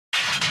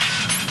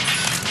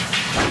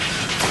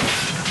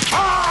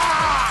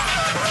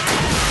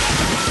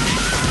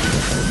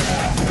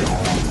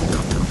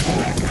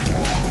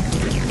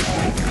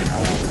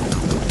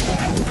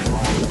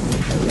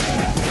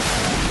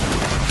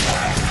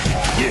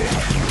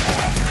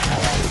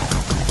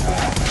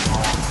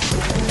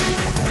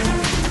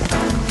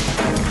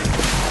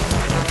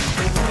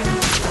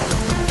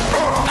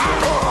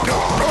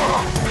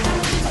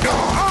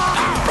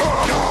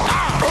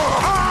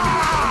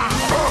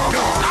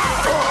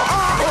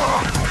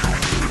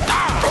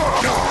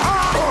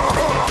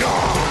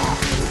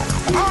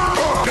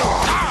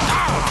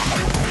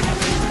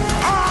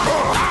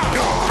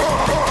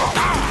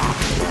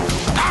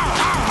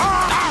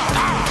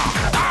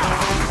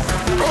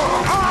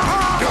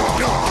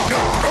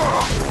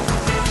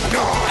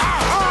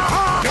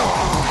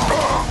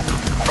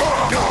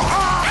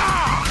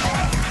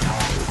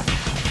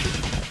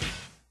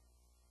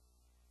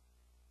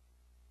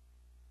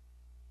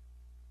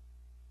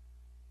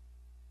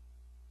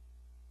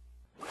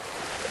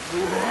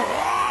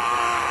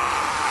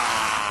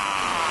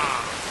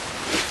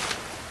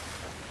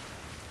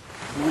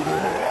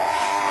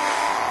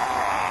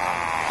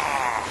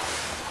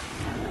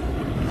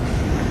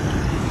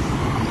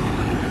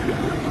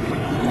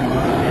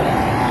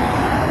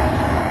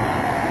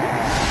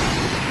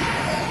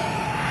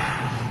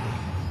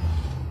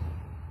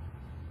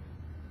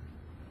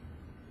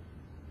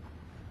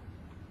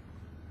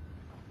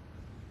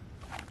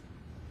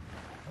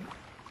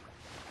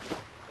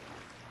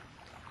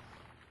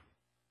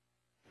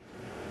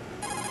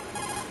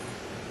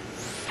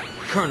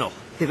Colonel,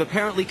 they've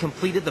apparently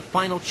completed the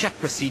final check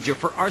procedure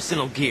for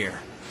arsenal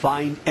gear.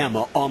 Find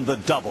Emma on the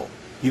double.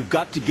 You've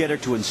got to get her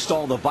to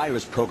install the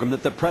virus program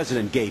that the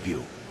President gave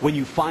you. When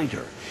you find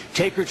her,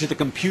 take her to the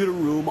computer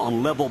room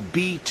on level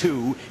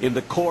B2 in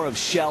the core of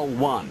Shell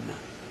 1.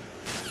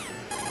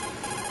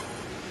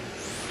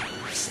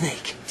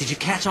 Snake, did you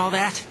catch all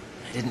that?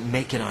 I didn't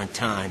make it on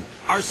time.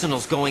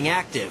 Arsenal's going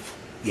active.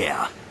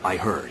 Yeah, I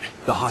heard.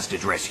 The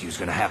hostage rescue's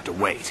gonna have to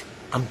wait.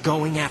 I'm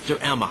going after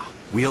Emma.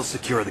 We'll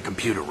secure the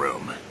computer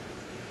room.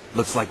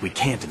 Looks like we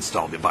can't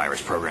install the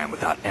virus program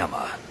without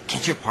Emma.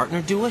 Can't your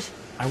partner do it?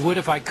 I would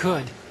if I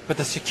could, but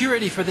the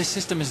security for this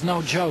system is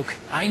no joke.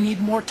 I need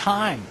more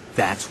time.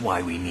 That's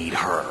why we need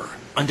her.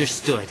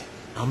 Understood.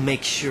 I'll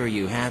make sure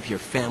you have your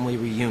family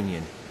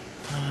reunion.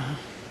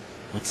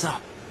 What's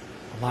up?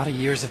 A lot of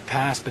years have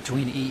passed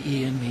between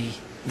EE and me.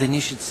 Then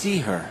you should see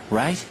her,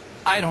 right?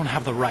 I don't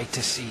have the right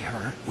to see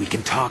her. We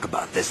can talk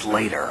about this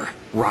later.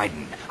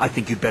 Raiden, I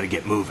think you'd better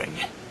get moving.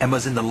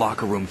 Emma's in the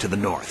locker room to the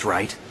north,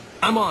 right?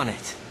 I'm on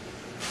it.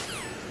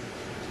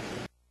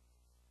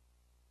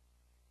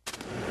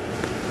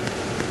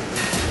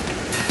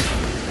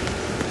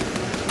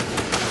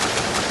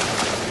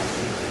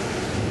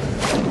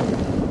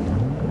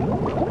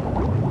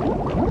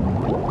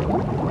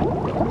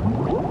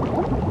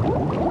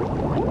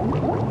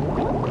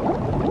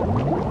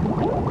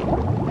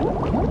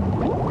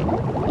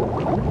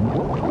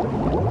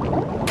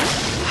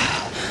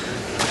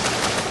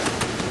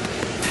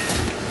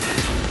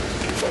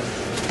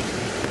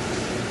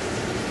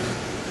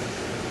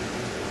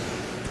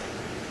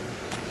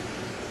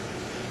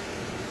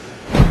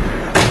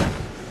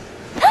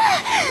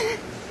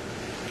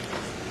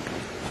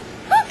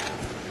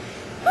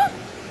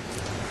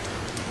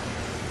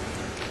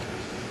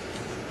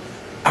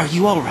 Are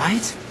you all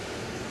right?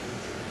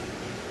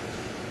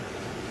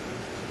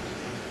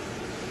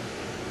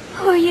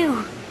 Who are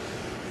you?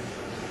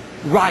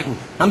 Raiden,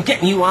 I'm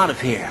getting you out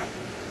of here.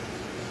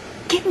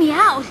 Get me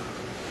out!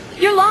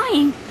 You're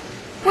lying!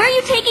 Where are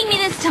you taking me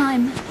this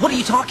time? What are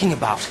you talking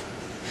about?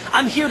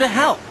 I'm here to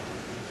help.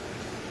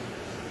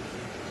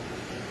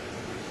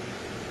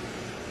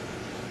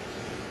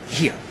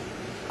 Here,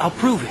 I'll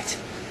prove it.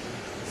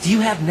 Do you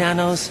have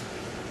nanos?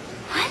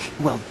 What?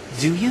 Well,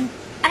 do you?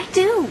 I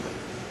do.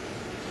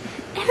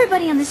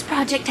 Everybody on this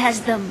project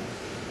has them.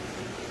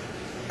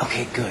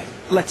 Okay, good.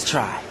 Let's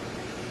try.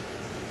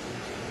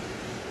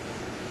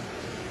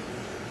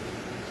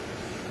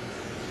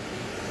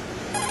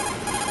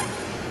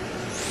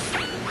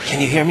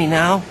 Can you hear me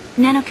now?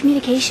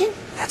 Nanocommunication?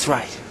 That's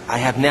right. I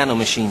have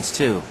nanomachines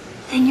too.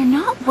 Then you're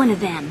not one of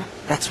them.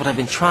 That's what I've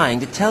been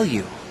trying to tell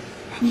you.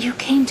 And you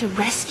came to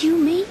rescue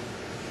me?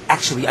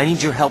 Actually, I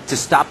need your help to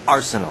stop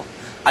Arsenal.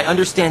 I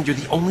understand you're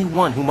the only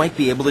one who might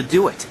be able to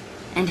do it.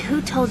 And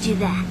who told you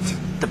that?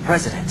 The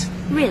President.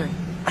 Really?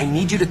 I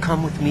need you to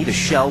come with me to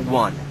Shell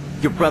 1.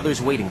 Your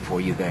brother's waiting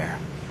for you there.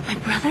 My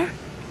brother?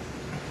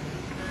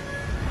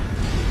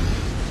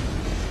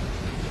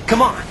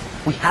 Come on!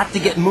 We have to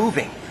get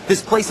moving.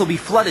 This place will be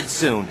flooded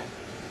soon.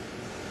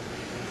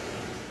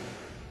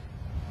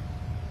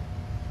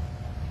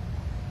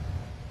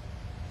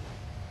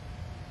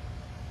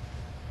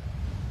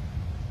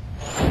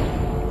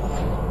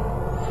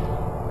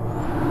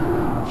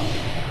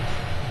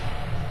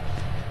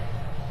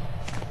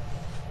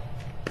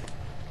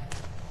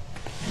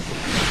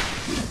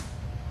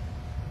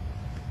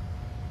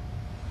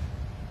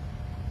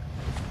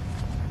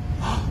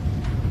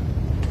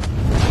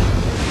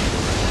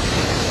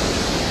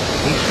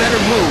 Better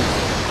move.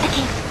 I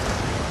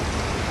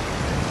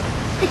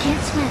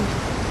can't swim.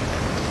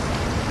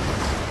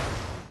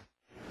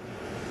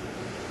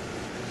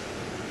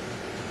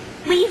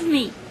 Leave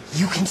me.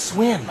 You can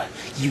swim.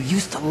 You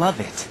used to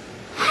love it.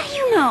 How do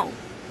you know?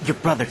 Your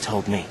brother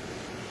told me.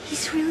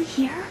 He's really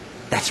here?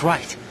 That's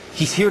right.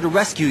 He's here to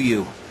rescue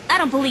you. I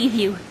don't believe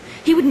you.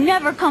 He would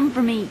never come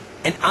for me.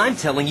 And I'm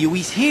telling you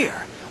he's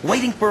here,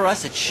 waiting for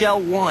us at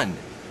Shell 1.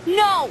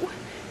 No!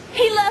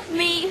 He left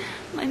me,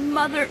 my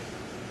mother,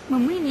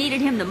 when we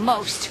needed him the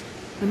most.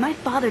 When my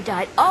father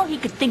died, all he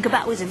could think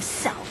about was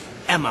himself.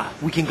 Emma,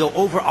 we can go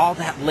over all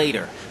that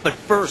later. But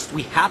first,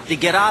 we have to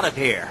get out of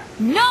here.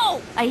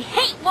 No! I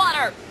hate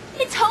water!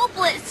 It's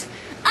hopeless!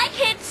 I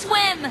can't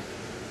swim!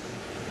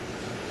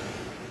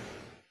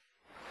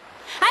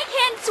 I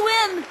can't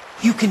swim!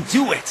 You can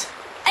do it!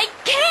 I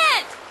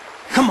can't!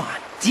 Come on,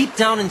 deep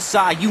down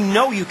inside, you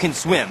know you can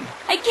swim.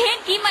 I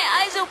can't keep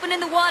my eyes open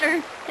in the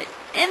water. That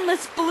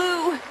endless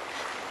blue.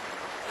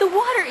 The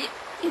water,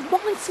 It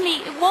wants me.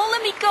 It won't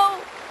let me go.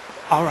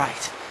 All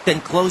right,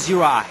 then close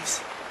your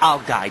eyes. I'll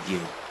guide you.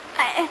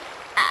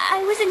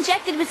 I was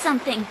injected with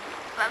something.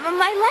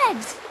 My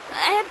legs.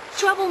 I have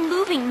trouble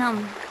moving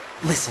them.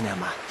 Listen,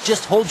 Emma,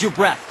 just hold your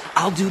breath.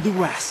 I'll do the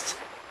rest.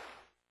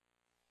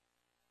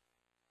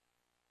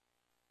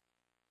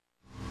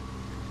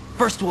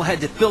 First we'll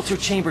head to filter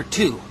chamber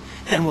 2,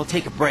 then we'll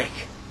take a break.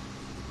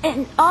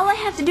 And all I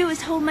have to do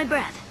is hold my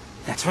breath.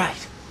 That's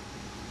right.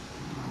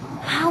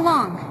 How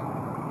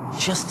long?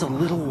 Just a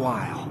little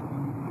while.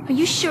 Are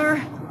you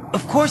sure?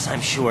 Of course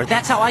I'm sure.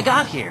 That's how I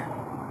got here.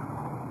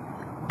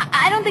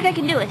 I don't think I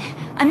can do it.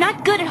 I'm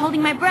not good at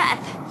holding my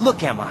breath.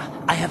 Look,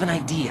 Emma, I have an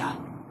idea.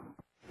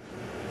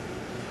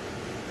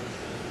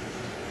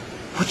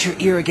 Put your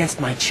ear against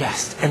my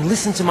chest and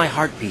listen to my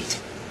heartbeat.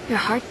 Your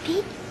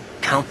heartbeat?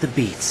 Count the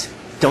beats.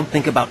 Don't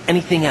think about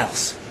anything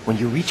else. When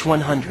you reach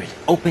 100,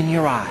 open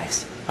your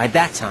eyes. By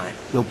that time,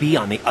 you'll be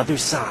on the other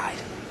side.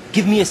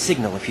 Give me a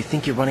signal if you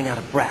think you're running out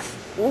of breath.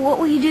 What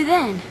will you do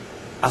then?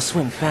 I'll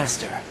swim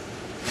faster.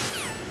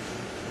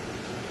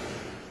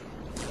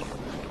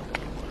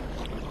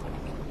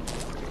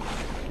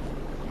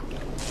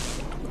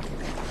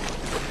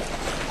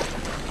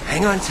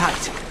 Hang on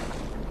tight.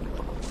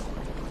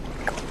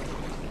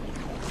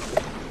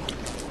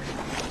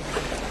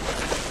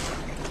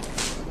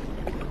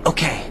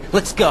 Okay,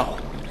 let's go.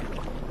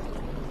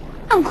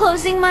 I'm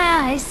closing my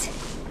eyes.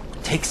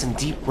 Take some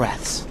deep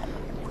breaths.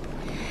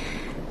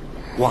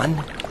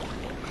 1,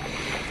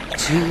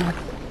 2,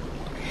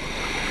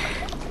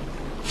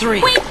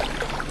 3. Wait!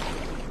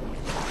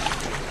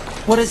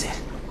 What is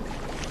it?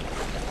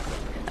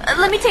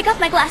 Let me take off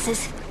my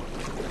glasses.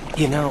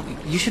 You know,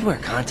 you should wear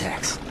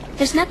contacts.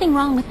 There's nothing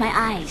wrong with my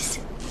eyes.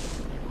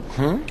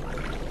 Hmm?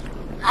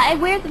 I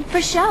wear them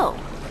for show.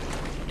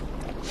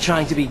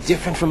 Trying to be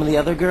different from the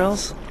other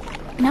girls?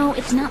 No,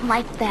 it's not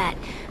like that.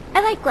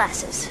 I like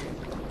glasses.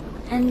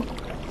 And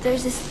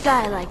there's this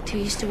guy I liked who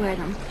used to wear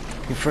them.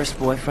 Your first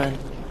boyfriend?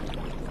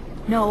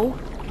 No.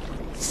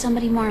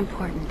 Somebody more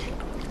important.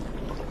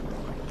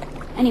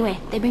 Anyway,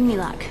 they bring me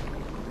luck.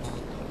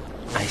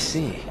 I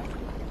see.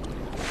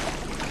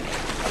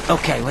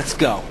 Okay, let's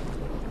go.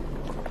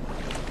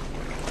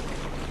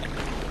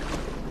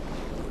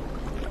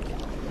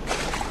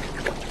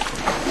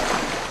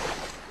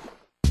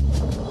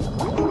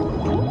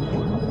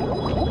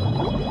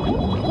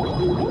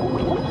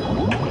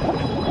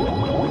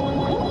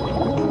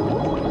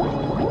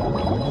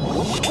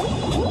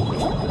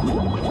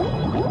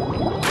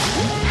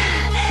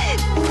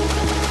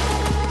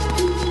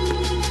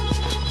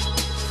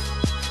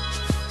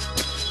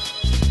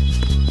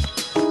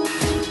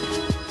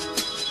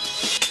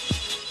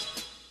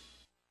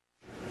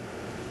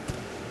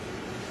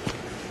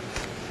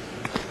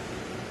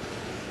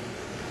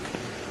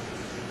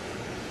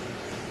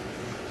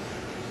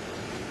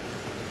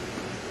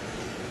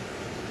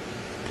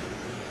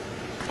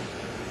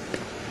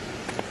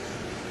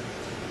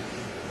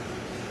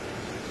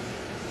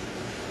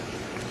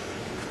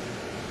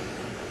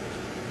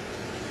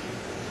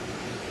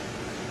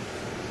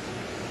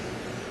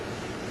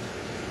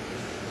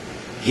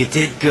 You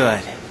did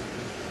good.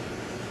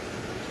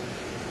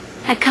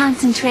 I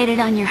concentrated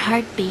on your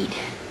heartbeat.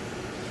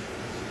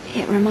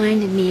 It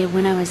reminded me of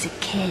when I was a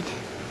kid.